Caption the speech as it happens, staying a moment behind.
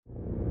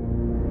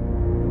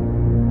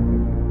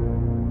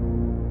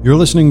You're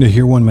listening to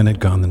Here One Minute,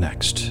 Gone the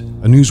Next,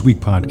 a Newsweek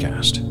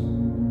podcast.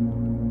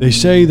 They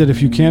say that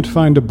if you can't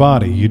find a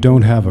body, you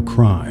don't have a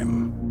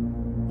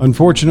crime.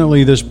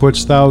 Unfortunately, this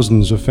puts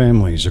thousands of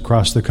families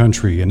across the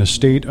country in a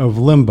state of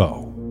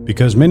limbo,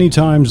 because many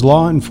times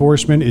law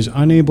enforcement is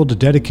unable to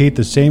dedicate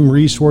the same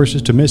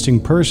resources to missing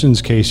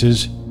persons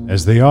cases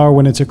as they are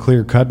when it's a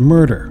clear-cut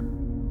murder.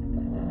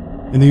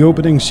 In the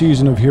opening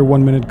season of Here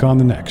One Minute, Gone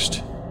the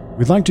Next,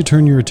 we'd like to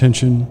turn your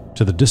attention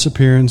to the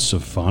disappearance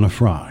of Fauna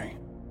Frey.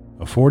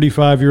 A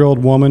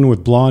 45-year-old woman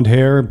with blonde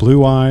hair,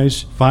 blue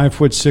eyes, 5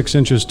 foot 6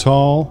 inches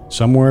tall,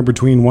 somewhere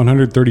between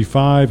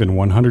 135 and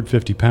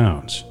 150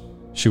 pounds.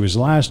 She was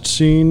last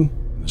seen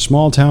in the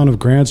small town of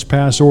Grants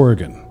Pass,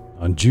 Oregon,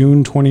 on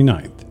June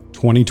 29,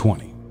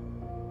 2020.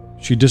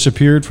 She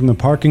disappeared from the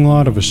parking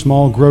lot of a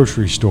small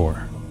grocery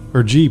store.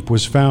 Her Jeep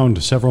was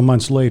found several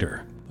months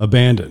later,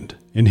 abandoned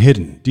and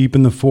hidden deep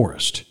in the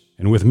forest,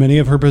 and with many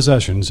of her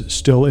possessions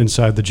still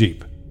inside the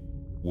Jeep.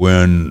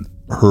 When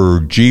her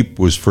Jeep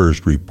was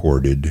first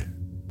reported,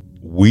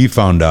 we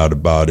found out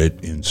about it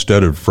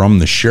instead of from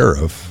the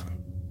sheriff.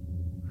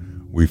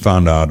 We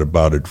found out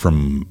about it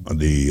from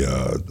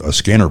a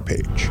scanner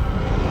page.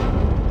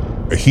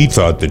 He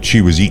thought that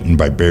she was eaten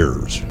by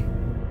bears.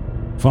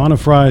 Fauna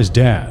Frey's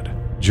dad,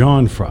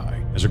 John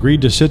Frey, has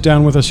agreed to sit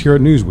down with us here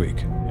at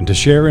Newsweek and to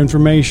share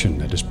information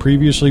that has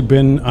previously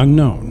been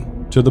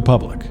unknown to the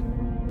public.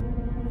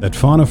 That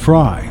Fauna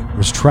Frey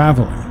was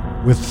traveling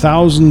with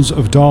thousands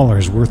of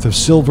dollars worth of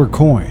silver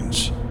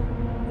coins,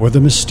 or the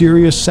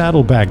mysterious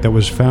saddlebag that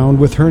was found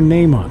with her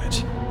name on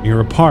it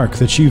near a park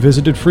that she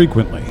visited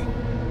frequently.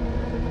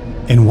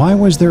 And why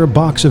was there a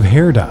box of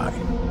hair dye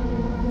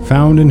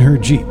found in her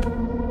Jeep?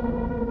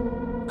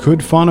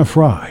 Could Fauna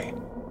Frey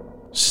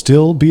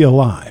still be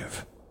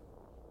alive?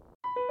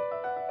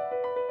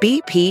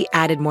 BP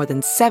added more than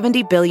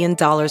 $70 billion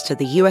to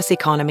the U.S.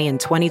 economy in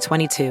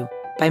 2022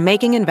 by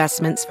making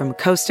investments from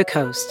coast to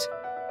coast.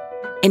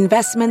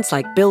 Investments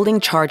like building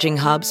charging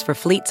hubs for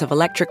fleets of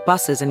electric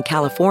buses in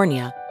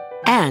California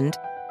and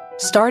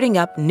starting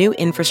up new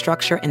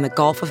infrastructure in the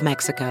Gulf of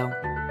Mexico.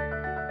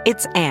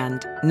 It's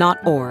and, not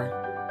or.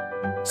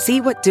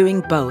 See what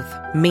doing both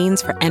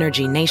means for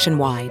energy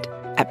nationwide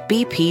at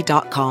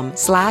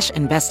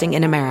bp.com/investing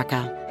in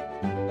America.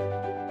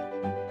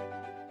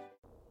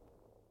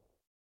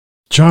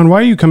 John, why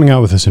are you coming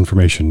out with this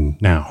information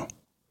now?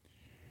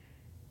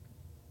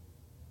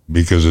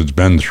 Because it's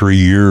been 3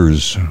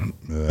 years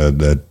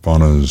that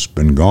Fauna's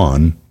been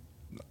gone.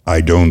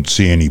 I don't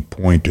see any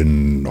point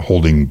in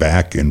holding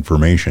back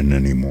information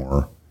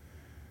anymore.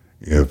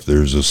 If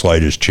there's the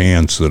slightest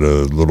chance that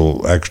a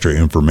little extra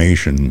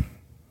information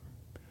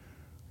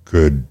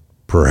could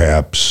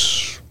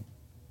perhaps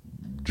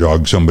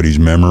jog somebody's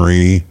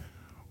memory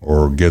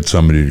or get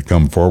somebody to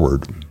come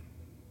forward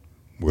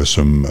with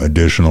some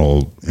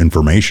additional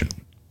information.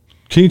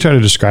 Can you try to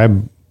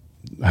describe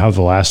how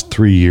the last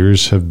 3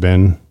 years have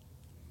been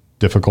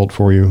difficult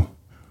for you?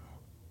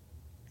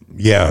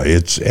 Yeah,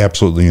 it's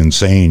absolutely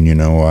insane. You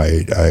know,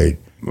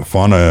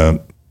 Fauna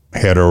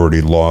had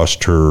already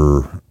lost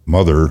her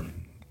mother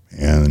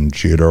and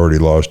she had already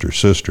lost her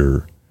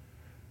sister.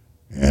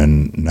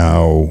 And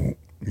now,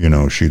 you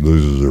know, she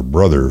loses her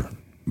brother.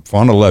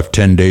 Fauna left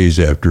 10 days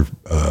after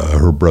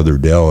her brother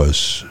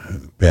Dallas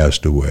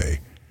passed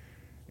away.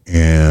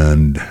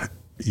 And,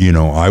 you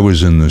know, I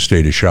was in the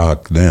state of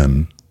shock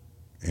then.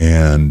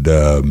 And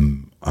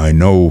I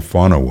know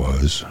Fauna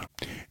was.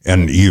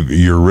 And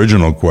your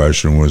original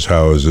question was,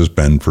 how has this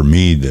been for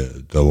me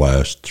the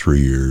last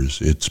 3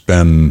 years? It's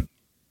been,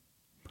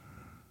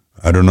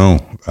 I don't know.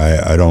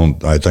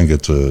 I think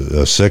it's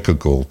a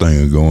cyclical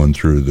thing of going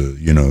through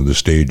the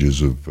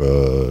stages of...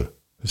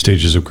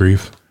 Stages of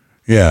grief?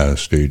 Yeah,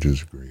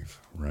 stages of grief,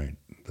 right.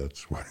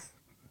 That's what...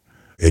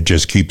 It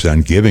just keeps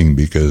on giving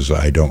because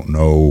I don't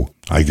know,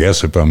 I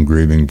guess, if I'm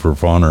grieving for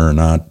Fauna or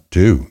not,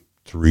 too.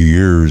 3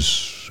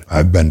 years...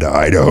 I've been to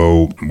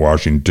Idaho,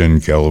 Washington,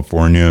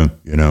 California.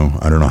 You know,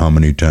 I don't know how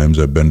many times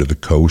I've been to the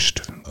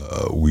coast.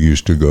 We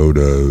used to go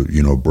to,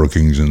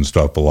 Brookings and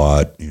stuff a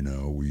lot. You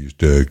know, we used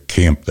to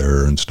camp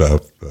there and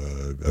stuff.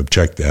 I've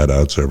checked that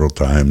out several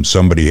times.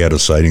 Somebody had a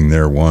sighting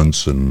there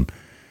once, and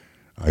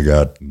I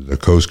got the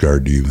Coast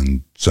Guard to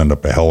even send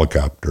up a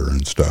helicopter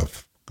and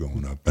stuff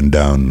going up and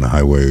down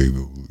Highway,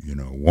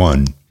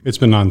 1. It's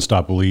been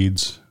nonstop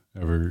leads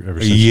ever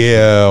since.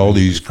 Yeah, all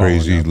these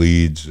crazy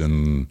leads,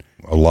 and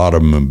a lot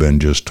of them have been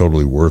just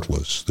totally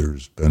worthless.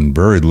 There's been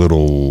very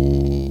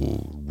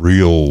little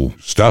real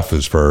stuff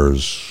as far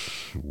as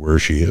where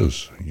she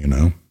is,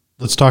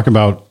 Let's talk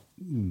about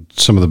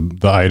some of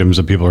the items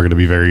that people are going to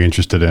be very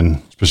interested in,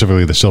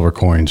 specifically the silver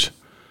coins.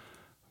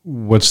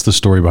 What's the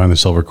story behind the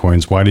silver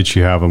coins? Why did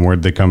she have them? Where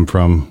did they come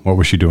from? What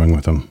was she doing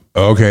with them?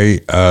 Okay,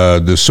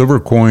 the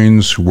silver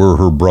coins were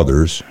her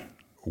brother's.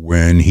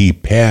 When he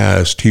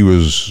passed, he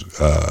was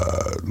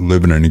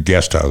living in a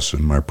guest house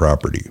in my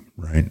property,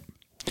 right?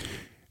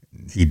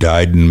 He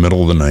died in the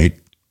middle of the night.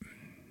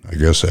 I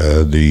guess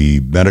the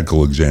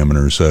medical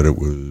examiner said it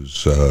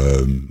was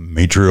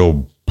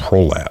atrial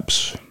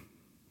prolapse.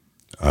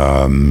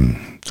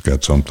 It's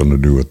got something to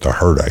do with the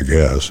heart, I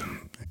guess.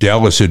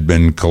 Dallas had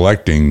been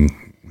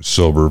collecting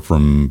silver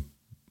from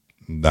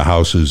the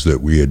houses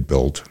that we had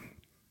built.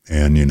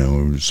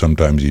 And,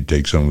 sometimes he'd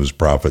take some of his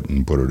profit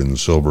and put it in the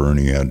silver, and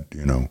he had,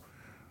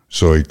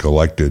 so he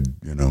collected,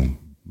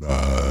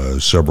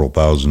 several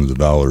thousands of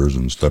dollars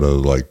instead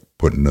of like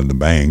putting it in the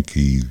bank.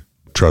 He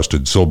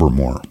trusted silver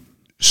more.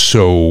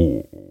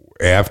 So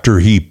after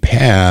he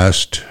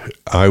passed,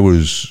 I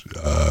was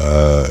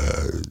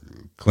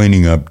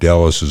cleaning up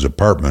Dallas's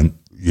apartment.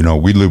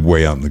 We live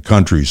way out in the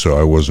country, so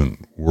I wasn't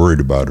worried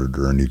about it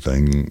or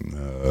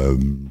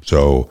anything.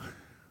 So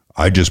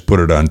I just put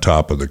it on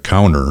top of the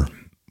counter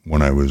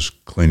when I was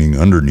cleaning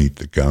underneath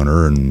the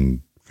counter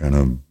and kind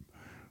of,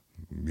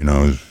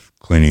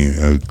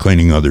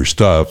 cleaning other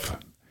stuff.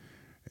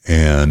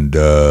 And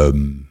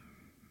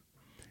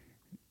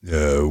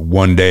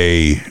one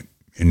day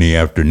in the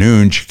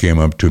afternoon, she came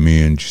up to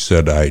me and she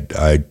said,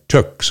 I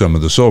took some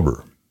of the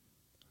silver.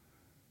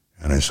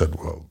 And I said,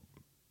 well,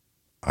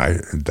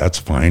 that's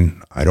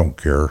fine. I don't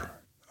care.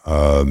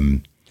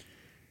 And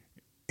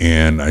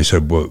I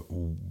said, well,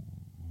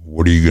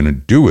 what are you going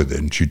to do with it?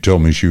 And she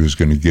told me she was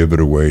going to give it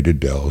away to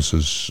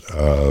Dallas's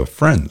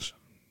friends.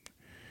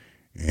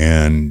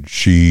 And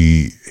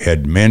she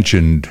had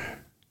mentioned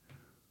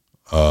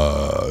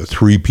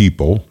 3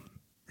 people: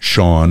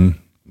 Sean,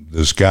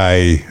 this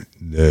guy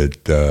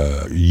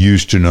that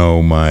used to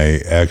know my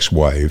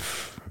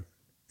ex-wife,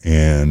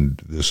 and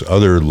this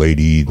other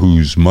lady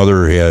whose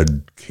mother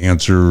had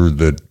cancer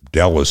that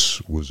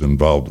Dallas was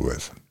involved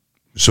with.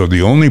 So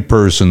the only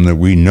person that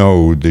we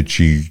know that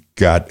she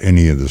got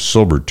any of the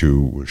silver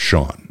to was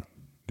Sean.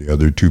 The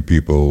other 2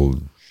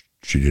 people,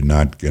 she did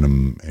not get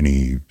them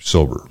any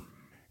silver.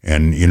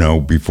 And,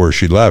 before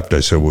she left, I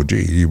said, well,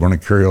 gee, you want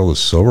to carry all the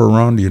silver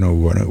around?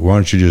 Why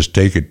don't you just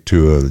take it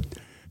to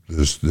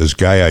this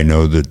guy I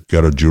know that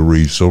got a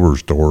jewelry silver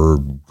store,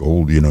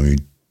 gold, he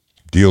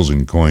deals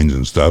in coins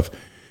and stuff.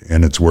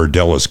 And it's where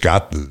Dallas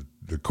got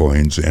the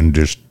coins, and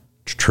just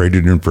trade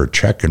it in for a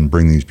check and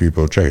bring these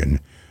people a check.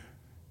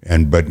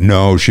 But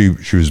no, she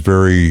was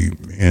very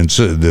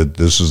insistent that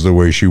this is the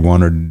way she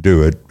wanted to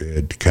do it.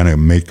 To kind of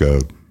make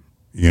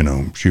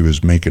she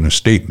was making a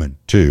statement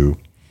too.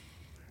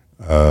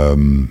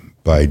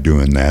 By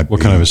doing that.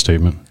 What kind of a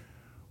statement?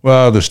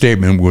 Well, the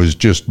statement was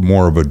just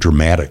more of a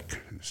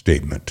dramatic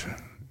statement.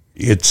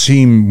 It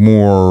seemed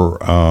more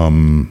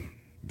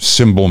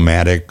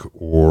symbolic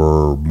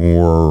or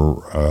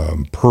more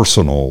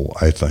personal,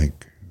 I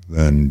think,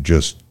 than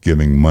just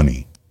giving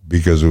money,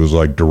 because it was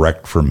like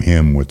direct from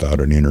him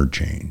without an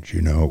interchange.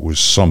 It was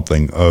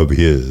something of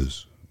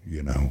his.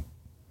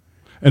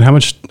 And how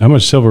much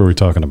silver are we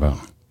talking about?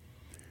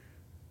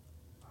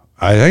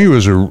 I think it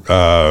was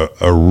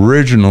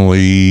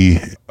originally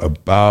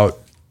about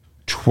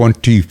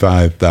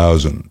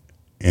 25,000,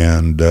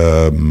 and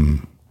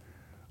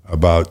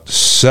about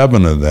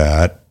 7 of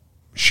that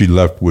she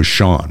left with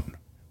Sean,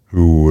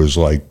 who was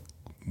like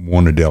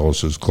one of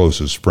Dallas's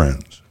closest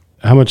friends.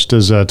 How much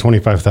does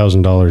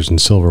 $25,000 in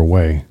silver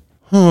weigh?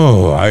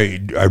 Oh, I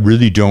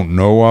really don't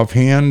know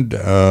offhand.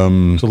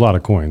 It's a lot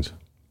of coins.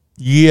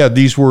 Yeah,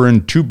 these were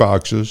in 2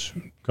 boxes. A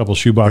couple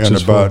shoe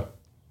boxes. And about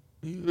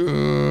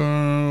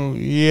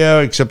yeah,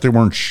 except they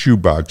weren't shoe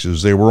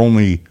boxes. They were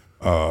only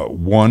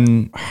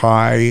 1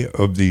 high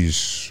of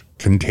these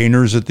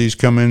containers that these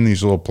come in,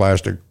 these little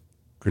plastic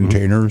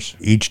containers.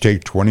 Mm-hmm. Each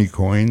take 20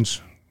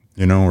 coins,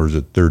 or is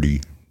it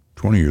 30?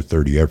 20 or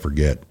 30, I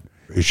forget.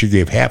 She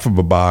gave half of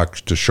a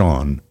box to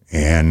Sean,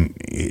 and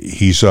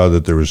he saw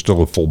that there was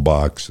still a full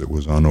box that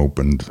was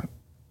unopened.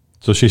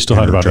 So she still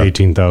had about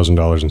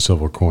 $18,000 in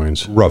silver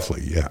coins.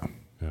 Roughly, yeah.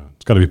 Yeah,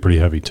 it's got to be pretty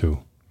heavy, too.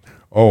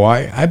 Oh,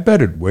 I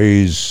bet it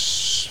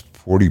weighs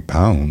 40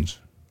 pounds.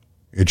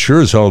 It's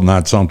sure as hell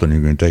not something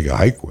you're going to take a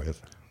hike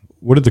with.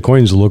 What did the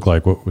coins look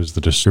like? What was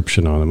the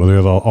description on them? Were they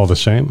all the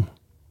same?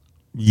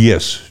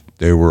 Yes,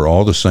 they were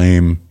all the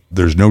same.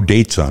 There's no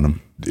dates on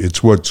them.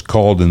 It's what's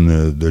called in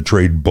the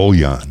trade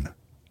bullion.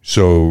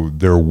 So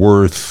they're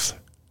worth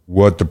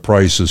what the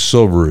price of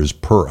silver is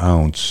per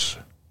ounce,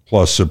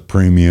 plus a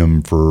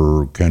premium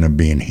for kind of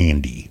being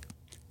handy.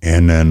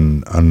 And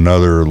then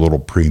another little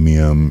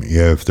premium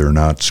if they're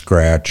not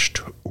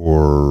scratched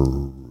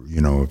or,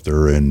 if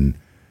they're in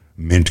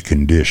mint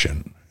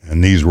condition.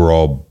 And these were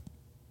all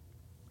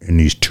in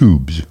these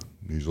tubes,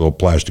 these little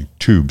plastic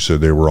tubes, so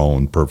they were all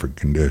in perfect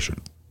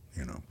condition,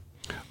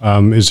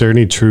 Is there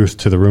any truth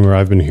to the rumor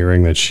I've been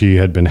hearing that she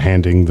had been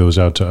handing those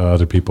out to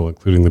other people,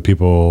 including the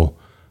people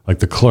like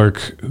the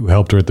clerk who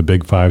helped her at the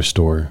Big 5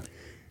 store?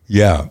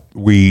 Yeah,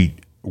 we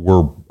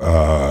were...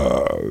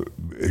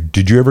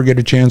 did you ever get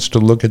a chance to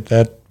look at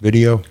that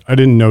video? I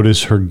didn't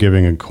notice her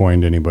giving a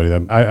coin to anybody.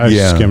 I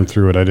skimmed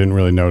through it. I didn't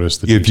really notice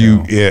the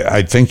detail.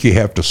 I think you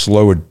have to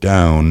slow it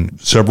down.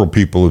 Several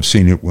people have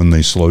seen it when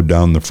they slowed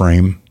down the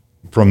frame.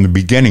 From the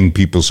beginning,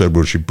 people said,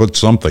 well, she put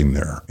something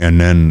there. And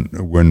then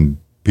when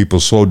people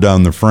slowed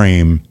down the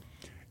frame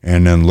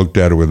and then looked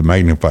at it with a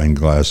magnifying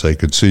glass, they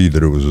could see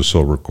that it was a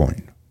silver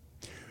coin.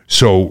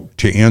 So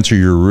to answer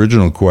your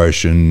original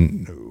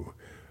question,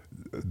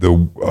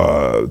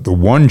 The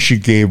one she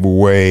gave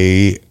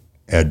away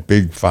at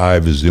Big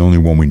Five is the only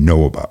one we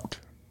know about.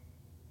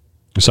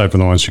 Aside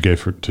from the ones she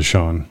gave to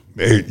Sean?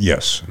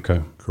 Yes.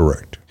 Okay.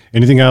 Correct.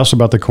 Anything else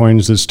about the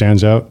coins that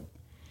stands out?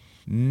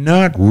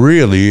 Not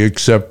really,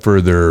 except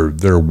for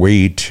their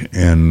weight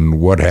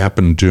and what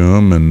happened to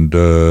them, and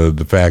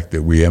the fact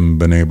that we haven't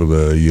been able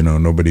to,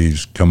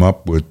 nobody's come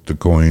up with the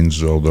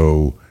coins,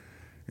 although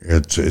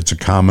it's a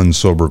common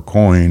silver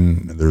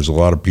coin. There's a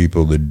lot of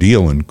people that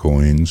deal in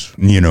coins.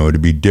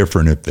 It'd be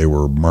different if they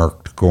were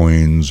marked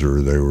coins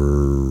or they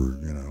were,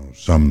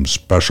 some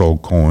special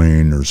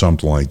coin or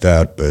something like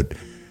that, but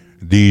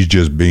these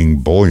just being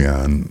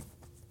bullion,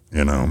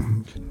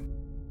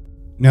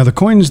 Now, the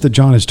coins that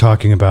John is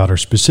talking about are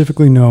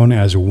specifically known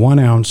as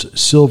 1-ounce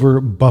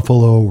silver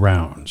buffalo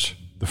rounds.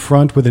 The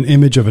front with an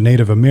image of a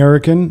Native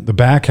American, the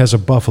back has a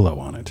buffalo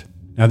on it.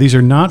 Now, these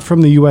are not from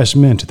the U.S.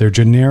 Mint. They're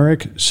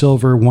generic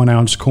silver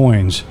 1-ounce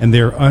coins, and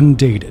they're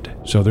undated.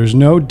 So there's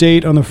no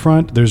date on the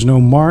front, there's no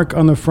mark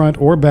on the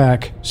front or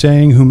back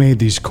saying who made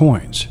these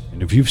coins.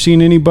 And if you've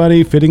seen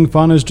anybody fitting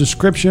Fauna's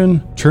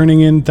description,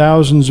 turning in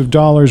thousands of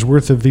dollars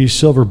worth of these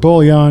silver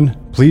bullion,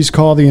 please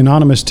call the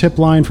anonymous tip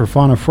line for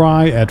Fauna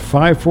Frey at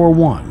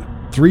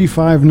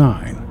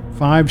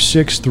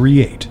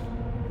 541-359-5638.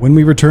 When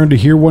we return to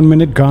Here 1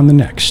 Minute, Gone the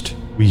Next,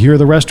 we hear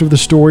the rest of the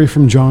story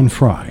from John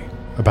Frey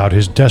about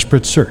his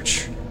desperate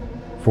search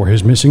for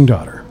his missing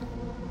daughter.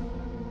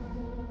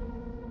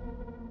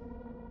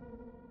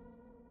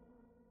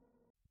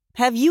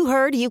 Have you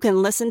heard you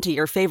can listen to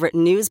your favorite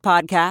news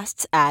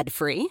podcasts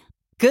ad-free?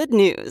 Good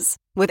news!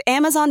 With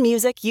Amazon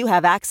Music, you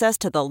have access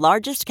to the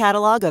largest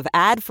catalog of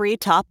ad-free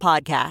top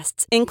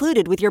podcasts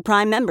included with your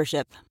Prime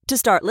membership. To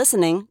start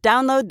listening,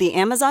 download the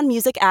Amazon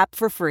Music app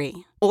for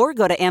free or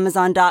go to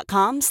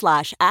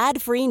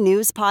amazon.com/ad-free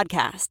news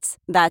podcasts.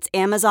 That's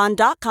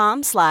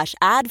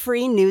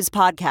amazon.com/ad-free news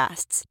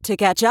podcasts to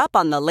catch up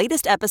on the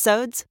latest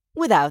episodes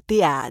without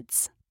the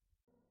ads.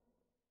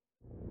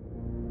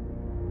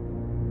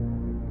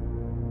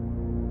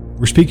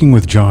 We're speaking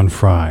with John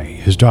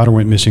Frey. His daughter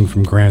went missing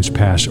from Grants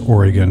Pass,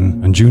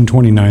 Oregon on June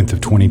 29th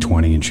of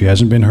 2020, and she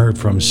hasn't been heard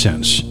from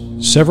since.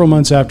 Several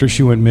months after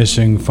she went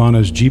missing,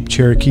 Fauna's Jeep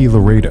Cherokee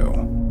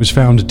Laredo was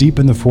found deep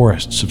in the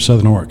forests of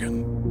southern Oregon.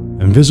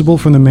 Invisible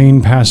from the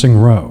main passing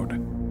road,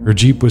 her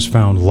Jeep was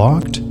found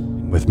locked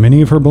with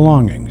many of her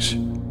belongings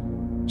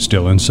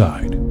still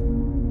inside.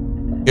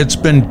 It's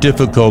been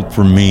difficult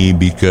for me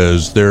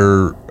because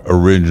their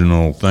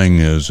original thing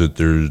is that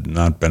there's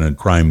not been a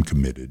crime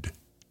committed.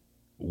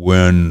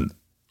 When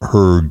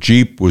her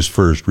Jeep was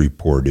first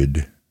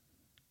reported,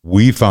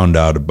 we found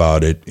out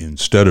about it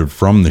instead of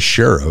from the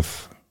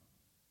sheriff.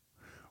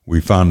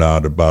 We found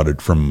out about it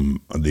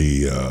from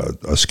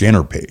a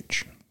scanner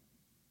page.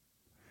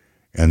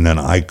 And then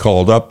I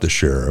called up the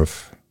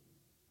sheriff.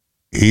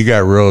 He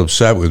got real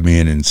upset with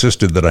me and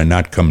insisted that I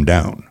not come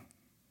down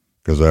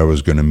because I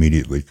was going to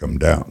immediately come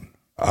down.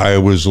 I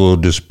was a little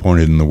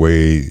disappointed in the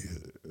way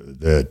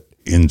that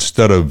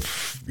instead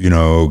of,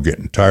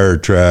 getting tire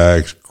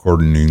tracks,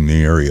 cordoning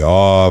the area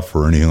off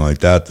or anything like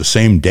that, the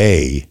same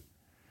day,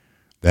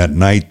 that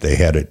night they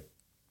had it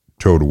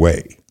towed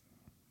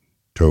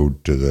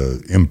to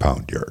the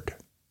impound yard.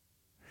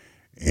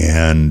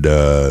 And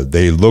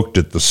they looked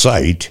at the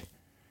site,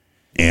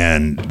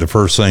 and the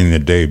first thing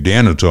that Dave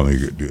Dano told me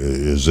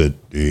is that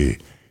he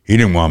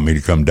didn't want me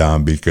to come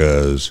down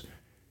because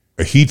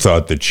he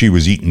thought that she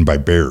was eaten by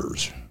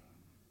bears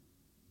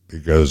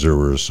because there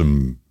was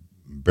some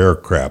bear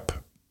crap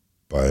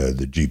by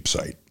the Jeep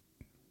site.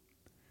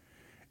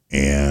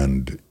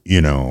 And,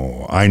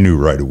 I knew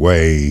right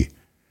away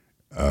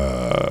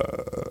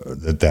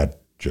that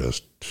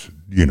just,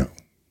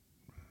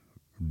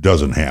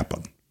 doesn't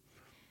happen.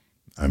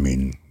 I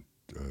mean,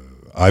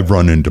 I've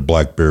run into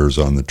black bears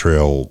on the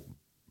trail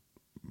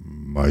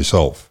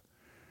myself.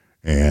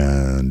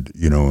 And,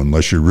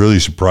 unless you really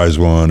surprise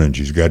one and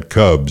she's got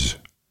cubs,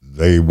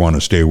 they want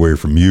to stay away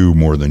from you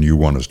more than you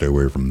want to stay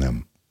away from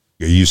them.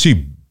 You see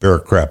bear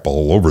crap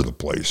all over the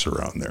place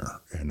around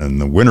there. And in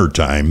the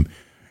wintertime,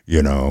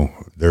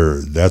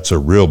 that's a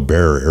real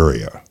bear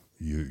area.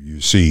 You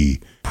see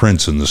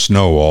prints in the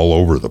snow all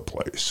over the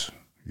place.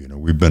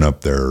 We've been up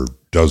there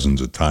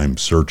dozens of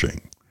times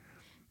searching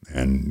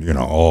and,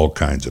 all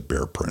kinds of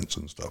bear prints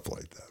and stuff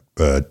like that.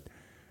 But,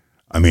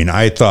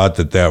 I thought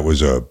that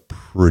was a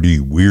pretty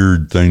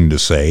weird thing to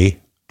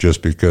say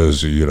just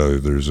because,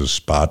 there's a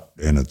spot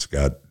and it's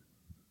got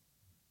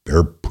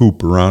bear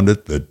poop around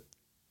it that,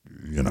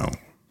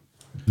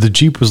 The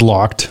Jeep was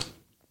locked.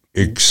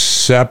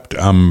 Except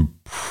I'm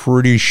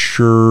pretty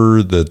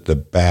sure that the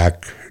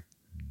back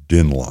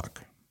didn't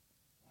lock.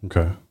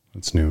 Okay,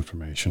 that's new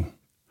information.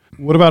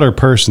 What about her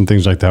purse and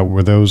things like that?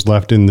 Were those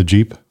left in the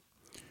Jeep?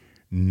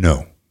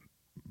 No.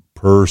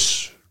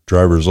 Purse,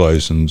 driver's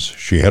license.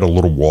 She had a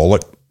little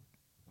wallet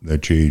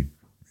that she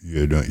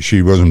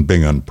wasn't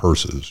big on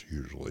purses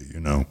usually,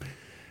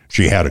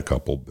 She had a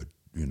couple, but,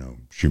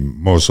 she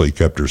mostly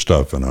kept her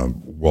stuff in a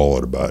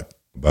wallet about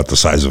about the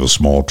size of a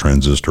small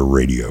transistor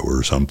radio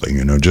or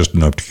something, just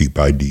enough to keep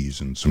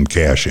IDs and some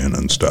cash in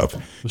and stuff.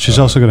 She's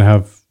also going to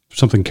have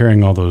something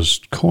carrying all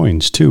those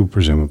coins too,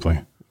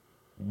 presumably.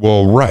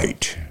 Well,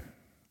 right.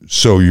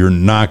 So you're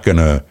not going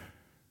to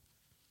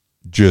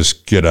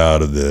just get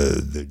out of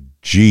the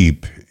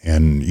Jeep.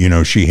 And,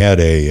 she had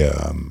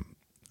a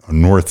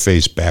North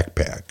Face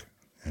backpack,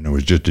 and it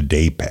was just a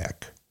day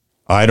pack.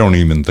 I don't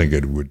even think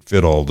it would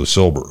fit all the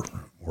silver.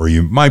 Or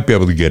you might be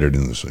able to get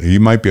you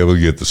might be able to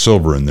get the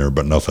silver in there,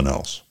 but nothing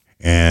else.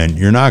 And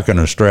you're not going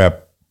to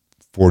strap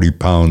 40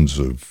 pounds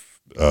of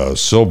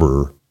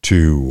silver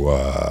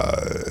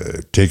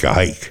to take a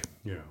hike.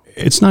 Yeah.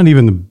 It's not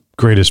even the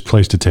greatest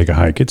place to take a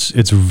hike.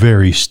 It's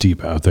very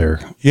steep out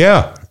there.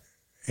 Yeah.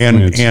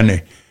 And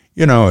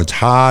it's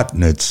hot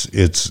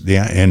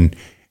and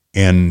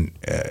and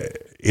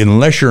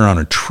unless you're on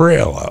a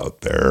trail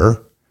out there,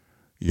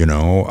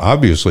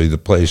 obviously the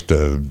place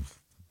to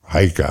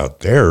hike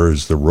out there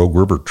is the Rogue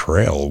River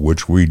Trail,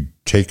 which we'd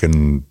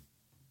taken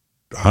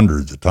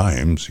hundreds of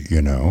times,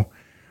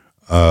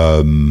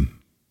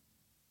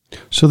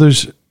 So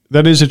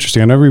that is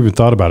interesting. I never even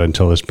thought about it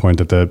until this point,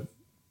 that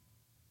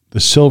the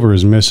silver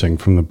is missing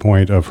from the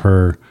point of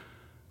her.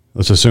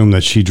 Let's assume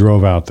that she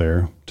drove out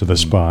there to the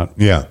spot.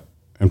 Yeah.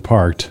 And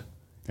parked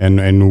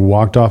and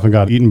walked off and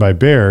got eaten by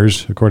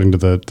bears, according to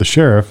the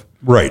sheriff.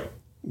 Right.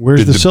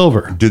 Where's the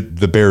silver?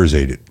 The bears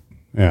ate it?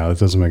 Yeah, that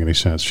doesn't make any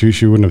sense.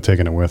 She wouldn't have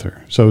taken it with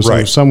her. So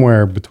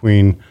somewhere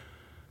between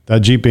that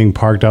Jeep being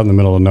parked out in the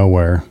middle of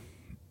nowhere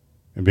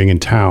and being in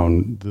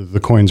town, the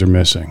coins are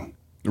missing.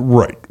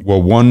 Right.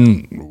 Well,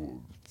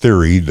 one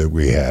theory that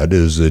we had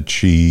is that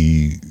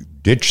she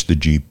ditched the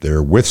Jeep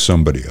there with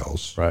somebody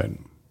else. Right.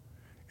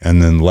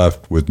 And then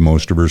left with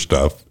most of her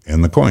stuff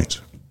and the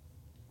coins.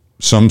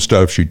 Some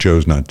stuff she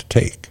chose not to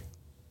take.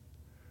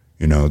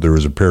 There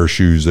was a pair of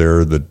shoes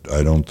there that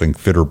I don't think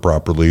fit her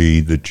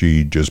properly that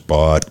she just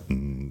bought.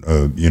 And,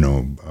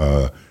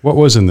 what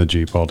was in the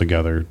Jeep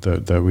altogether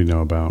that we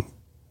know about?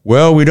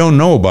 Well, we don't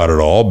know about it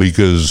all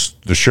because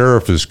the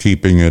sheriff is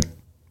keeping it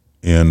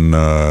in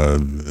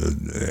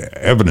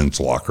evidence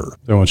locker.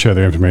 They won't share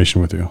their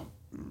information with you?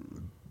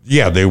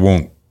 Yeah, they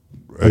won't.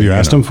 Have you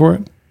asked them for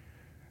it?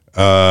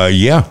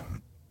 Yeah.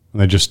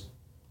 And they just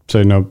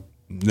say no?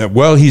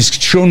 Well, he's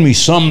shown me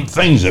some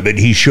things of it.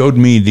 He showed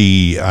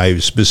me I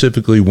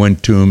specifically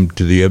went to him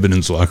to the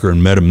evidence locker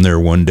and met him there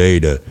one day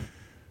to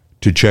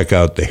check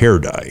out the hair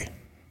dye.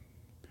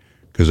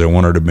 Because I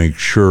wanted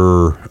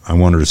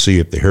to see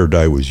if the hair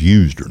dye was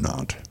used or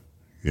not,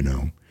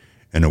 and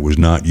it was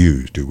not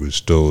used. It was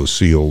still a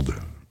sealed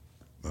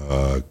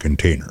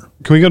container.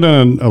 Can we go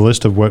down a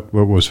list of what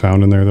was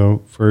found in there,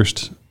 though,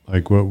 first?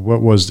 Like, what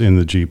was in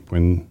the Jeep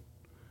when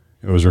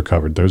it was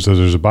recovered? There's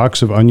a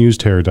box of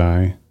unused hair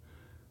dye.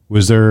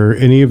 Was there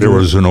any of There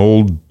was an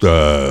old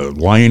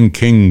Lion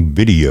King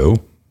video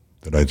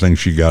that I think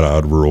she got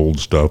out of her old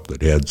stuff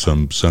that had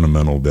some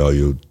sentimental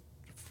value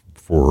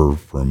for her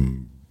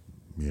from,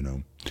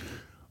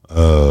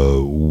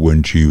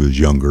 when she was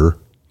younger.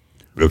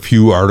 A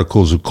few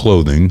articles of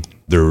clothing.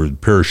 There were a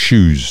pair of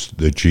shoes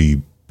that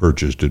she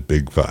purchased at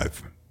Big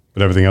Five.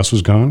 But everything else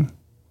was gone?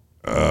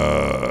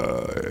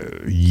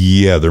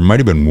 Yeah, there might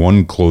have been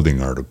one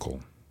clothing article.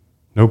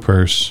 No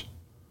purse,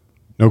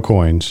 no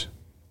coins.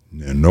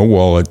 And no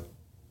wallet.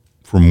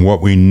 From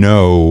what we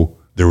know,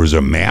 there was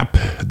a map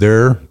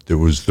there. There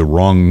was the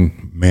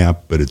wrong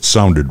map, but it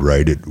sounded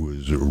right. It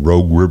was a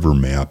Rogue River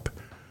map,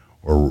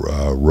 or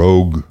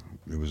Rogue.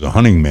 It was a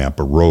hunting map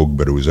of Rogue,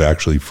 but it was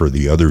actually for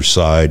the other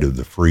side of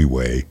the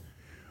freeway,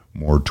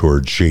 more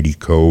towards Shady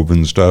Cove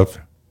and stuff.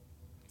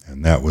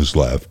 And that was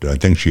left. I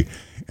think she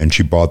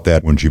bought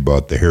that when she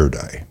bought the hair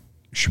dye.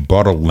 She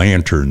bought a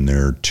lantern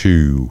there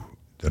too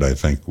that I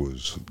think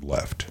was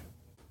left.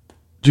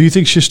 Do you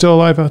think she's still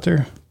alive out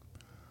there?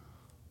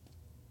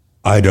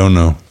 I don't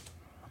know.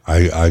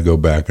 I go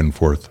back and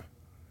forth,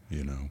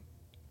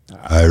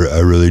 I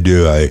really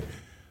do.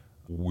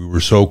 We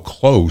were so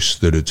close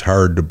that it's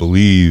hard to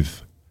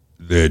believe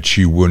that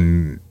she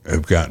wouldn't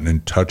have gotten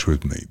in touch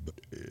with me. But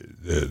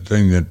the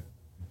thing that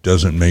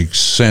doesn't make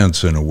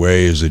sense in a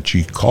way is that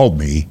she called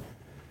me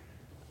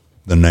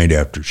the night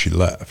after she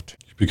left.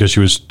 Because she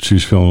was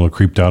feeling a little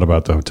creeped out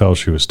about the hotel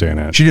she was staying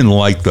at. She didn't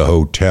like the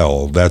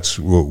hotel. That's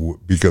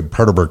because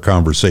part of our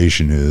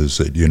conversation is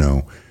that,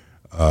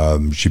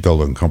 she felt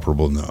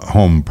uncomfortable in the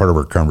home. Part of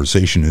our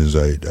conversation is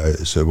I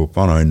said, well,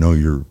 Fauna, I know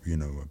you're,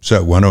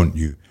 upset. Why don't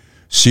you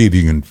see if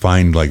you can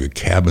find like a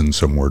cabin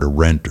somewhere to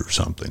rent or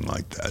something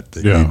like that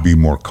you'd be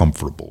more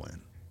comfortable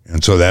in.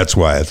 And so that's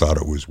why I thought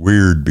it was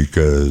weird,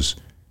 because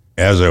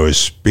as I was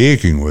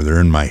speaking with her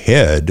in my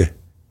head,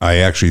 I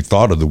actually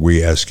thought of the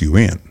We Ask You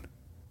In.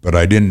 But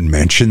I didn't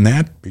mention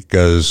that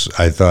because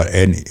I thought,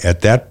 and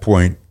at that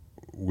point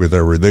with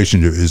our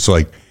relationship, it's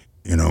like,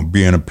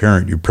 being a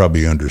parent, you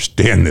probably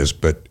understand this,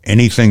 but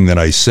anything that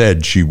I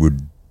said, she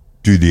would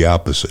do the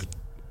opposite.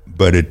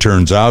 But it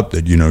turns out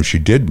that, she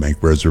did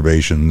make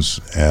reservations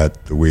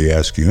at the We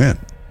Ask You In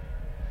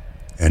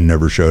and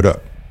never showed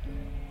up.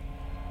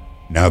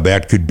 Now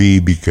that could be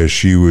because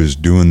she was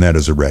doing that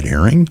as a red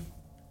herring.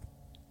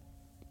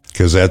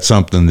 because that's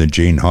something that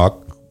Jane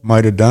Hawk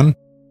might have done.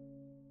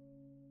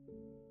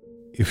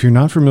 If you're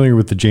not familiar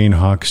with the Jane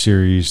Hawk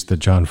series that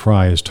John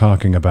Frey is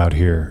talking about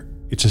here,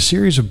 it's a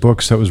series of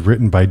books that was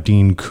written by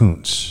Dean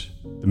Koontz,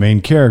 the main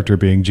character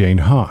being Jane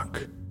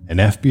Hawk. An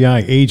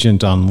FBI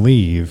agent on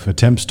leave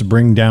attempts to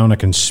bring down a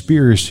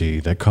conspiracy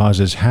that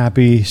causes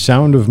happy,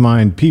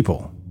 sound-of-mind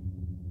people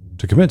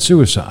to commit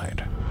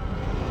suicide.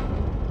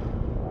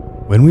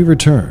 When we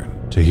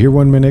return to Here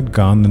One Minute,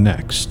 Gone the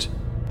Next,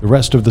 the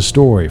rest of the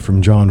story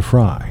from John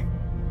Frey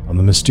on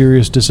the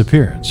mysterious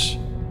disappearance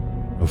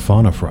of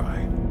Fauna Frey.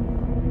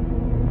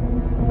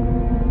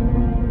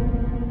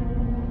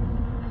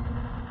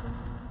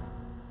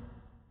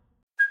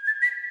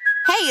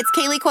 Hey, it's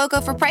Kaylee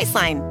Cuoco for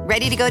Priceline.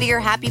 Ready to go to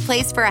your happy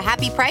place for a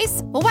happy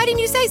price? Well, why didn't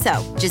you say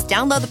so? Just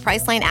download the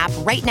Priceline app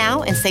right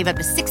now and save up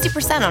to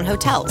 60% on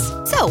hotels.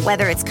 So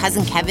whether it's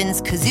Cousin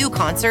Kevin's Kazoo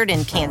Concert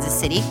in Kansas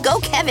City,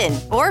 go Kevin,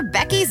 or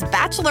Becky's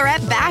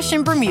Bachelorette Bash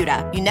in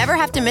Bermuda, you never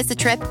have to miss a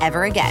trip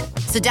ever again.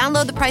 So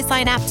download the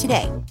Priceline app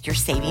today. Your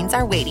savings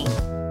are waiting.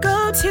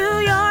 Go to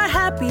your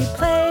happy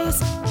place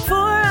for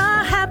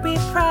a happy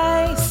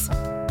price.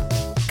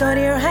 Go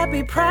to your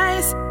happy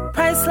price,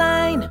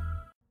 Priceline.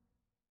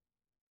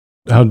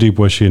 How deep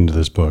was she into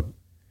this book?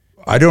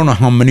 I don't know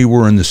how many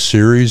were in the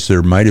series.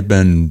 There might have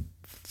been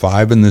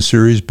 5 in the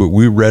series, but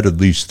we read at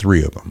least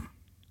 3 of them.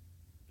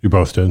 You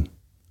both did?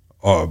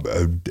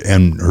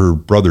 And her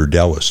brother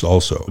Dallas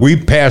also. We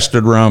passed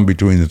it around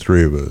between the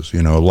 3 of us.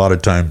 You know, a lot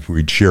of times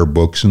we'd share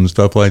books and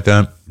stuff like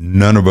that.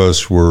 None of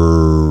us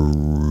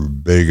were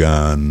big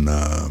on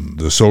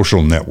the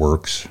social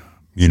networks,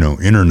 you know,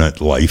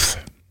 internet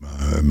life.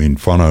 I mean,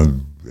 Fauna,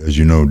 as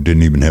you know,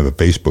 didn't even have a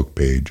Facebook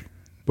page.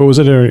 But was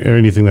it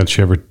anything that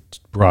she ever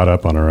brought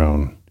up on her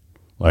own?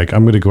 Like,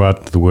 I'm going to go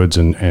out to the woods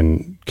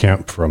and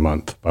camp for a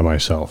month by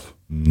myself.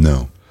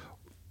 No.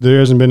 There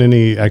hasn't been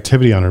any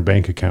activity on her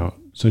bank account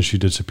since she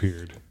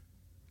disappeared.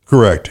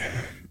 Correct.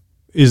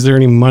 Is there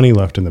any money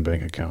left in the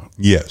bank account?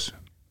 Yes.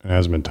 It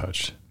hasn't been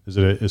touched. Is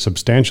it a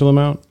substantial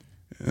amount?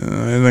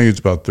 I think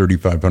it's about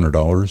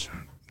 $3,500.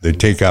 They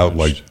take out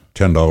like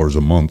 $10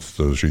 a month,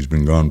 so she's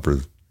been gone for,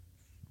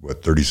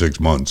 36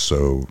 months.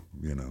 So,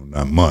 you know,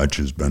 not much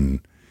has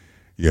been...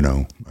 You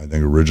know, I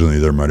think originally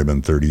there might have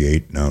been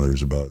 38. Now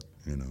there's about,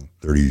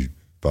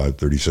 35,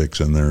 36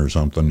 in there or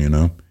something, you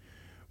know.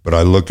 But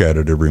I look at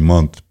it every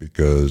month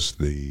because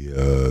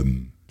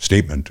the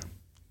statement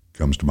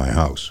comes to my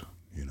house,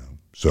 you know.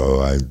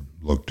 So I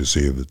look to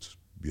see if it's,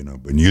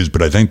 been used.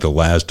 But I think the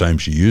last time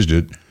she used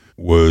it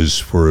was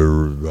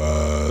for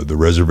the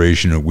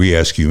reservation at We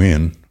Ask You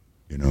In,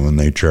 and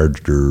they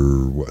charged her,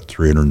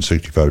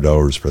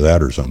 $365 for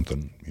that or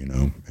something,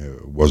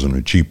 It wasn't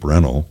a cheap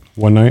rental.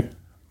 One night?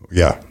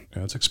 Yeah.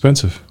 That's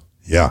expensive.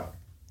 Yeah.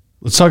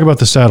 Let's talk about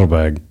the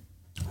saddlebag.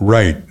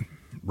 Right.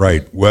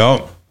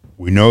 Well,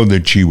 we know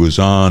that she was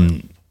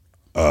on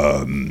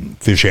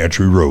Fish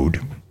Hatchery Road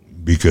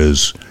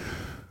because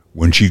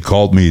when she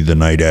called me the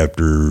night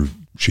after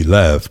she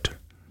left,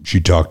 she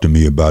talked to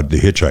me about the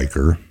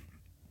hitchhiker,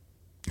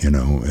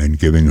 and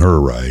giving her a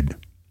ride.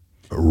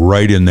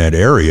 Right in that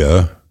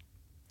area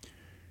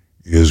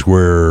is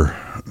where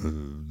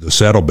the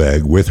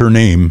saddlebag with her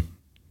name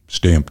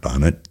stamped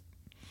on it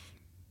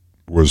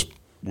was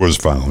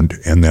found,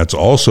 and that's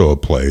also a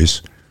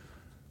place,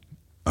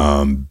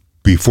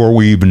 before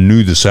we even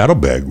knew the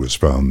saddlebag was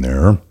found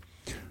there,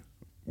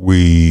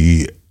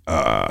 we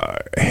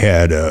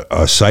had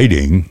a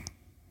sighting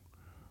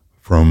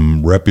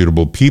from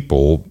reputable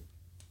people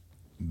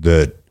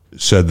that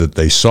said that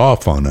they saw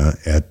Fauna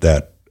at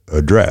that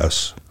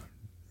address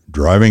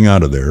driving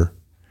out of there,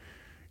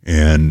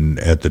 and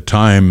at the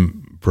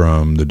time,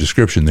 from the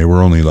description, they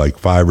were only like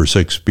 5 or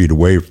 6 feet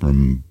away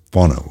from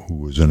Fauna, who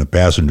was in a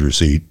passenger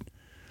seat,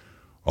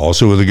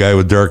 also with a guy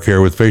with dark hair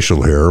with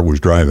facial hair,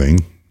 was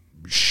driving.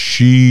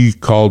 She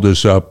called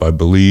us up, I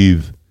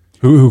believe.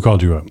 Who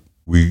called you up?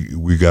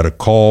 We got a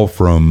call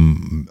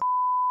from,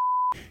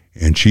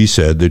 and she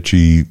said that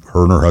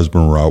her and her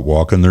husband were out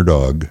walking their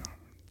dog.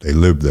 They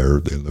lived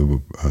there.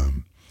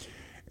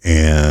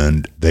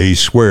 And they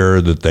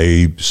swear that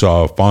they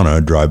saw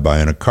Fauna drive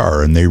by in a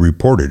car, and they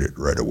reported it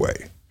right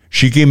away.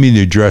 She gave me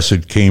the address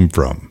it came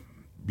from.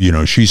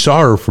 She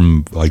saw her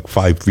from like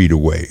 5 feet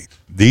away.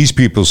 These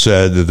people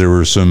said that there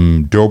were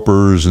some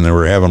dopers and they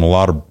were having a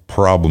lot of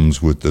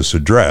problems with this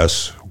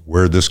address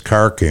where this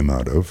car came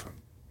out of.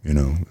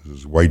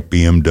 This white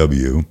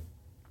BMW.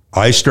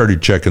 I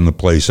started checking the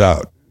place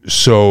out.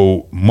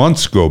 So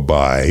months go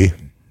by,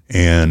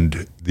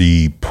 and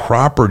the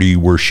property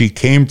where she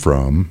came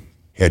from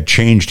had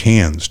changed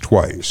hands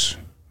twice.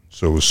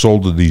 So it was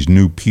sold to these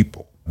new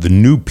people. The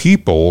new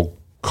people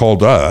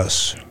called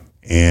us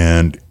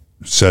and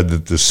said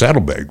that the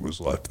saddlebag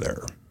was left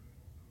there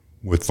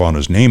with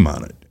Fauna's name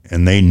on it.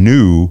 And they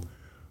knew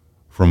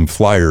from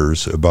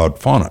flyers about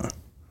Fauna.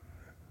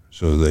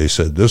 So they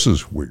said, this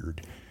is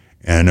weird.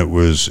 And it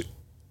was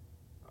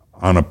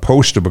on a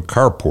post of a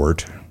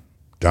carport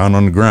down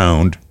on the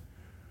ground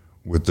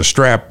with the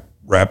strap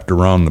wrapped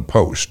around the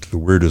post, the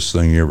weirdest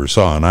thing you ever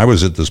saw. And I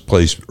was at this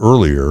place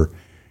earlier,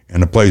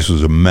 And the place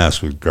was a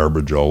mess with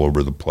garbage all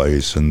over the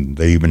place. And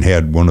they even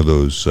had one of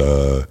those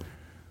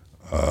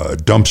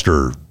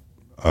dumpster,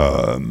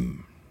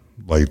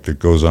 like that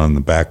goes on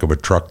the back of a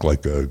truck,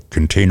 like a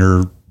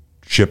container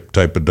ship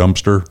type of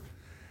dumpster.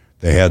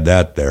 They had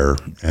that there.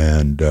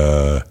 And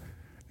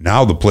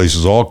now the place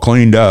is all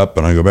cleaned up.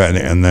 And I go back,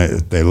 and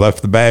they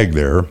left the bag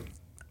there.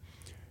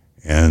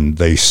 And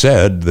they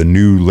said, the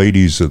new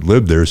ladies that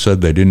lived there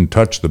said they didn't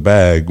touch the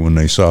bag when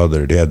they saw that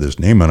it had this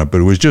name on it.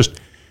 But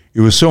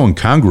it was so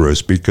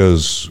incongruous,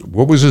 because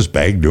what was this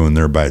bag doing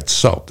there by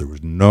itself? There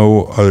was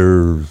no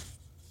other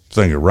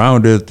thing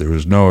around it. There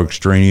was no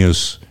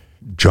extraneous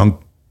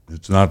junk.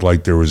 It's not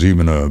like there was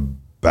even a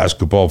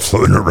basketball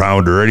floating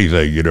around or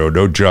anything,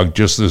 no junk,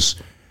 just this,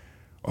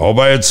 all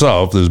by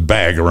itself, this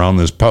bag around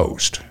this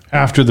post.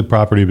 After the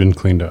property had been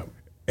cleaned up.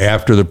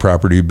 After the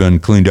property had been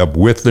cleaned up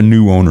with the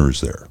new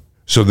owners there.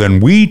 So then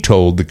we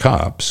told the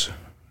cops,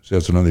 so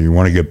that's another, you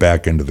want to get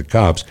back into the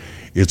cops,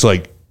 it's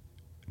like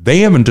they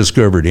haven't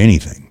discovered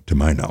anything, to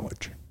my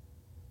knowledge.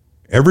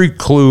 Every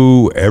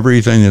clue,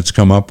 everything that's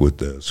come up with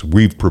this,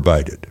 we've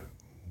provided,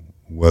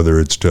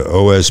 whether it's to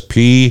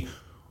OSP,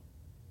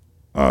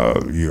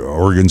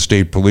 Oregon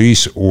State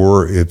Police,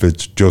 or if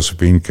it's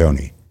Josephine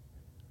County.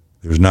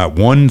 There's not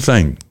one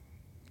thing,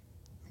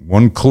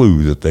 one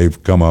clue that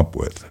they've come up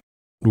with.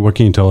 What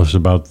can you tell us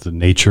about the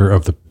nature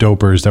of the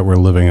dopers that were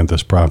living at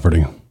this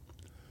property?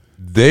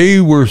 They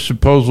were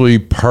supposedly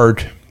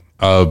part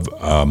of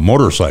a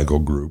motorcycle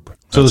group.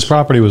 So this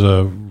property was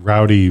a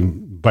rowdy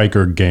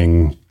biker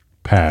gang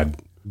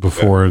pad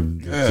before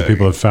the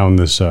people have found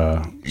this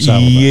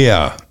saddlebag.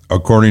 Yeah,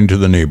 according to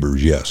the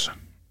neighbors, yes.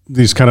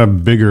 These kind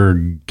of bigger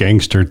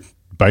gangster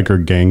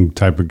biker gang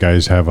type of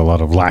guys have a lot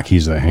of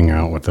lackeys that hang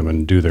out with them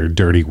and do their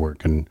dirty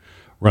work and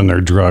run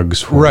their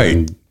drugs for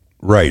them.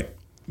 Right.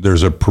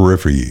 There's a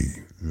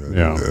periphery.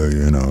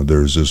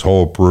 There's this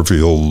whole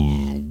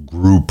peripheral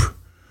group.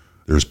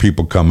 There's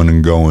people coming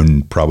and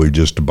going probably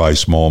just to buy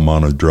small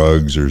amount of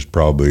drugs. There's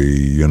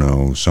probably,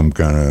 some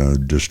kind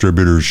of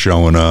distributors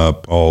showing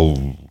up,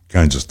 all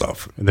kinds of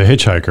stuff. The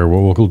hitchhiker,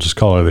 we'll just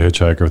call her the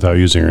hitchhiker without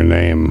using her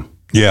name.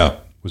 Yeah.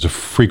 Was a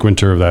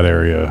frequenter of that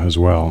area as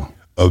well.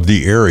 Of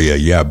the area,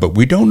 yeah. But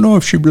we don't know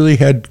if she really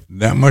had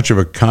that much of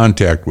a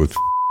contact with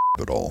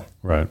at all.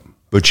 Right.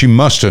 But she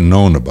must have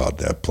known about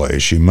that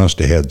place. She must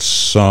have had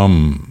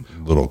some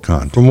little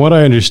contact. From what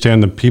I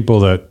understand, the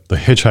people that the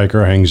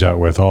hitchhiker hangs out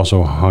with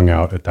also hung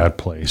out at that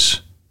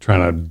place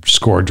trying to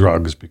score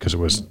drugs because it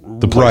was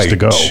the place to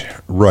go.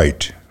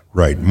 Right.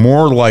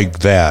 More like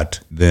that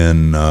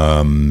than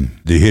the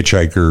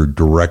hitchhiker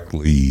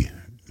directly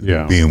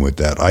being with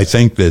that. I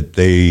think that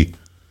they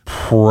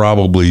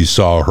probably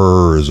saw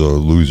her as a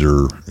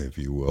loser, if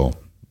you will.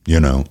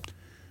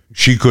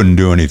 She couldn't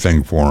do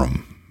anything for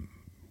him.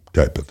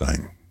 Type of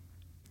thing.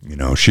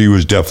 She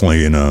was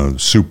definitely in a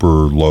super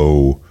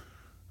low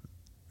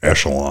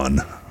echelon,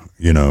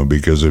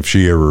 because if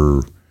she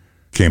ever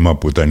came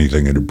up with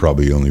anything, it'd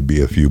probably only be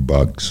a few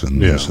bucks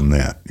and this and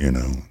that,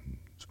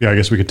 Yeah, I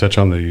guess we could touch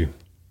on the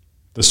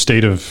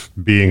state of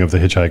being of the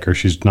hitchhiker.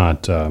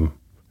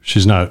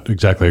 She's not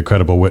exactly a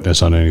credible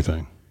witness on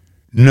anything.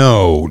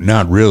 No,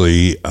 not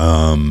really.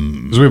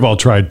 Because we've all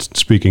tried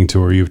speaking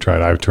to her. You've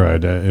tried. I've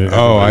tried.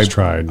 I've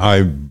tried.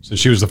 So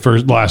she was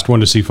the last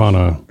one to see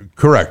Fauna.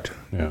 Correct.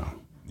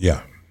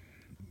 Yeah.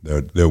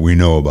 That we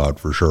know about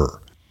for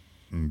sure.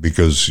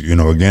 Because,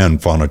 again,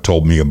 Fauna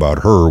told me about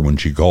her when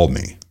she called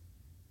me.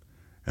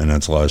 And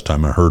that's the last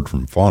time I heard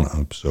from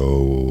Fauna.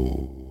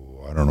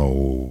 So I don't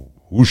know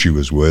who she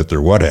was with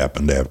or what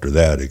happened after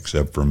that,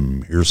 except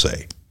from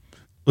hearsay.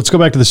 Let's go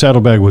back to the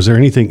saddlebag. Was there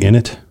anything in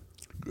it?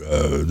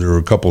 There were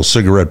a couple of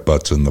cigarette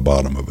butts in the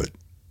bottom of it,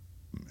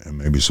 and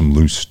maybe some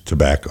loose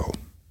tobacco.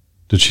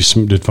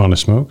 Did Fauna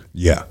smoke?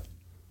 Yeah.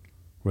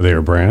 Were they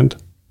her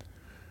brand?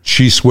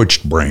 She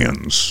switched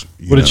brands.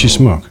 What did she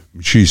smoke?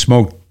 She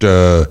smoked,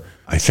 I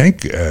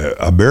think,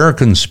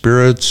 American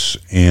Spirits,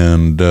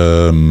 and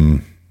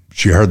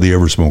she hardly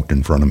ever smoked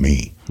in front of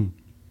me.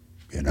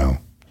 Is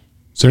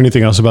there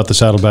anything else about the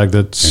saddlebag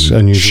that's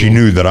unusual? She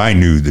knew that I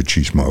knew that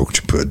she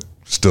smoked, but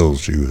still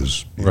she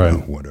was,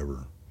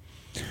 whatever.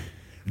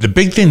 The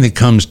big thing that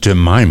comes to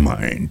my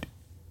mind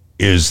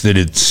is that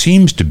it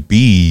seems to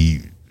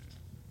be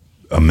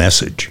a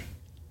message.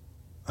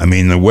 I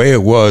mean, the way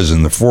it was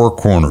in the four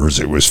corners,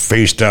 it was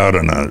faced out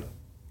on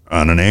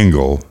an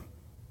angle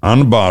on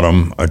the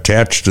bottom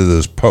attached to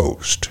this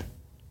post.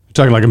 You're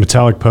talking like a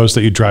metallic post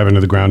that you drive into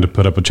the ground to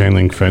put up a chain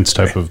link fence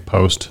type of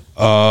post?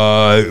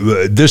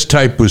 This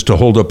type was to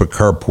hold up a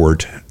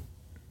carport,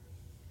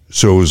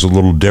 so it was a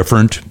little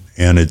different,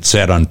 and it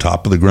sat on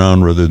top of the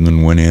ground rather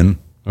than went in.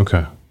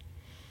 Okay.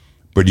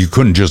 But you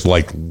couldn't just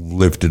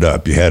lift it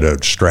up. You had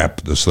to strap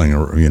this thing,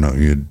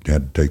 you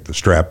had to take the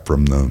strap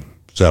from the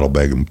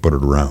saddlebag and put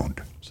it around.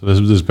 So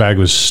this bag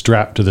was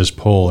strapped to this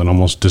pole and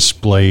almost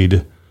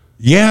displayed.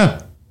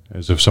 Yeah.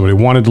 As if somebody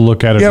wanted to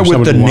look at it. Yeah,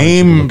 with the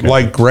name, Fauna,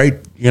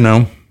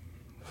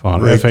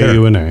 right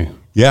Fauna.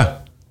 Yeah.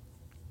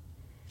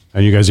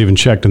 And you guys even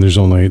checked, and there's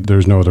no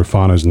other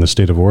faunas in the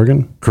state of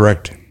Oregon?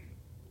 Correct.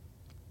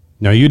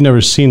 Now, you'd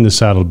never seen the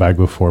saddlebag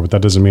before, but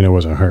that doesn't mean it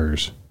wasn't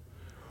hers.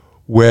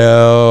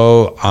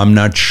 Well, I'm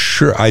not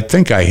sure. I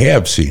think I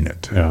have seen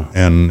it. Yeah.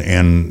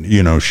 And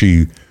you know,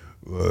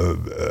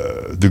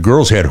 the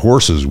girls had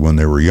horses when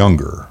they were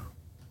younger.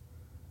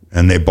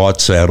 And they bought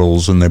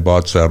saddles and they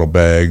bought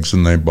saddlebags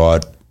and they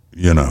bought,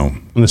 you know.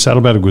 And the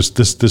saddlebag was,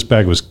 this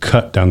bag was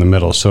cut down the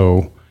middle,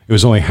 so it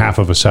was only half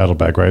of a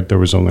saddlebag, right? There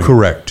was only...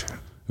 Correct.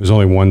 It was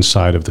only one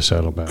side of the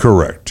saddlebag.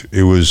 Correct.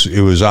 It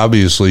was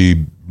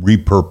obviously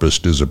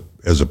repurposed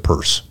as a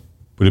purse.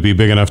 Would it be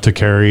big enough to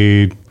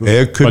carry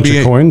a bunch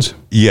of coins?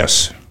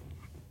 Yes.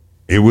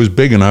 It was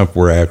big enough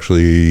where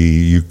actually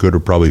you could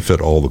have probably fit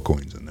all the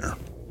coins in there.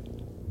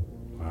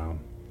 Wow.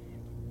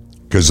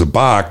 Because the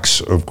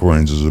box of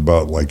coins is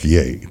about like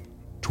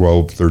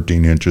 12,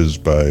 13 inches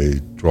by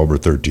 12 or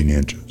 13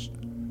 inches.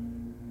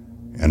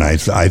 And I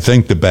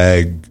think the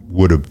bag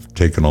would have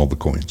taken all the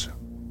coins.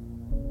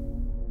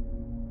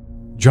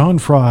 John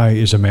Frey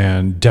is a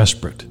man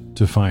desperate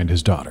to find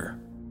his daughter,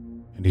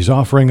 and he's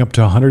offering up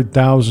to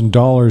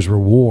 $100,000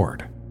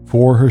 reward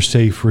for her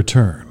safe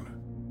return.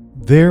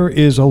 There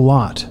is a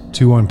lot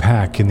to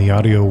unpack in the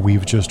audio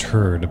we've just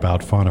heard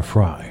about Fauna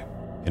Frey,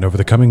 and over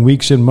the coming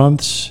weeks and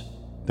months,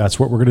 that's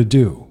what we're going to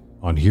do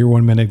on Here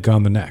One Minute,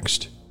 Gone the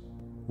Next.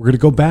 We're going to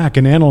go back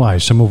and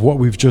analyze some of what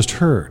we've just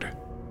heard.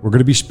 We're going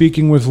to be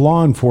speaking with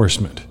law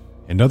enforcement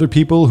and other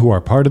people who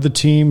are part of the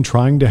team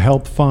trying to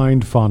help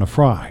find Fauna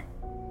Frey.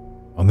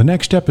 On the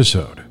next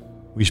episode,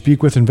 we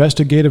speak with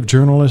investigative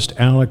journalist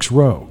Alex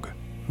Rogue,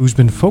 who's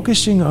been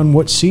focusing on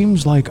what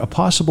seems like a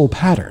possible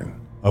pattern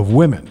of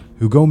women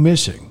who go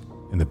missing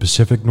in the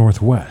Pacific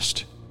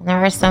Northwest. There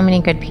are so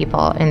many good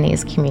people in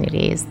these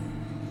communities,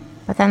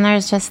 but then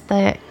there's just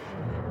the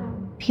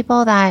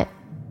people that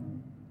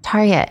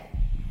target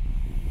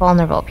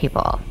vulnerable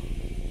people.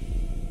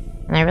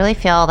 And I really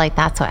feel like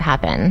that's what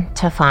happened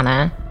to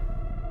Fauna.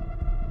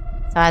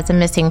 So as a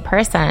missing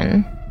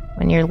person,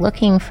 when you're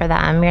looking for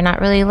them, you're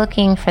not really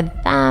looking for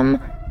them,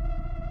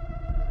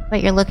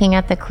 but you're looking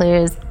at the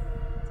clues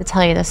to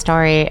tell you the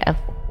story of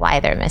why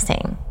they're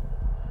missing.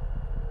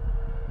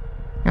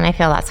 And I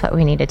feel that's what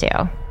we need to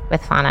do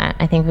with Fauna.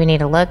 I think we need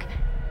to look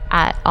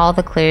at all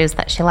the clues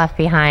that she left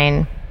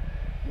behind.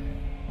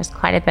 There's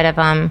quite a bit of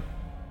them,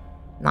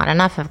 not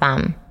enough of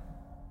them,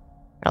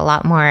 but a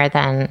lot more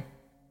than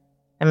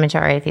the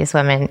majority of these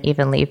women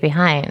even leave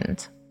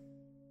behind.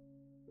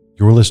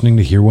 You're listening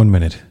to Here One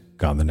Minute,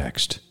 Gone the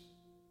Next,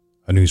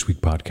 a Newsweek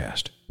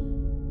podcast.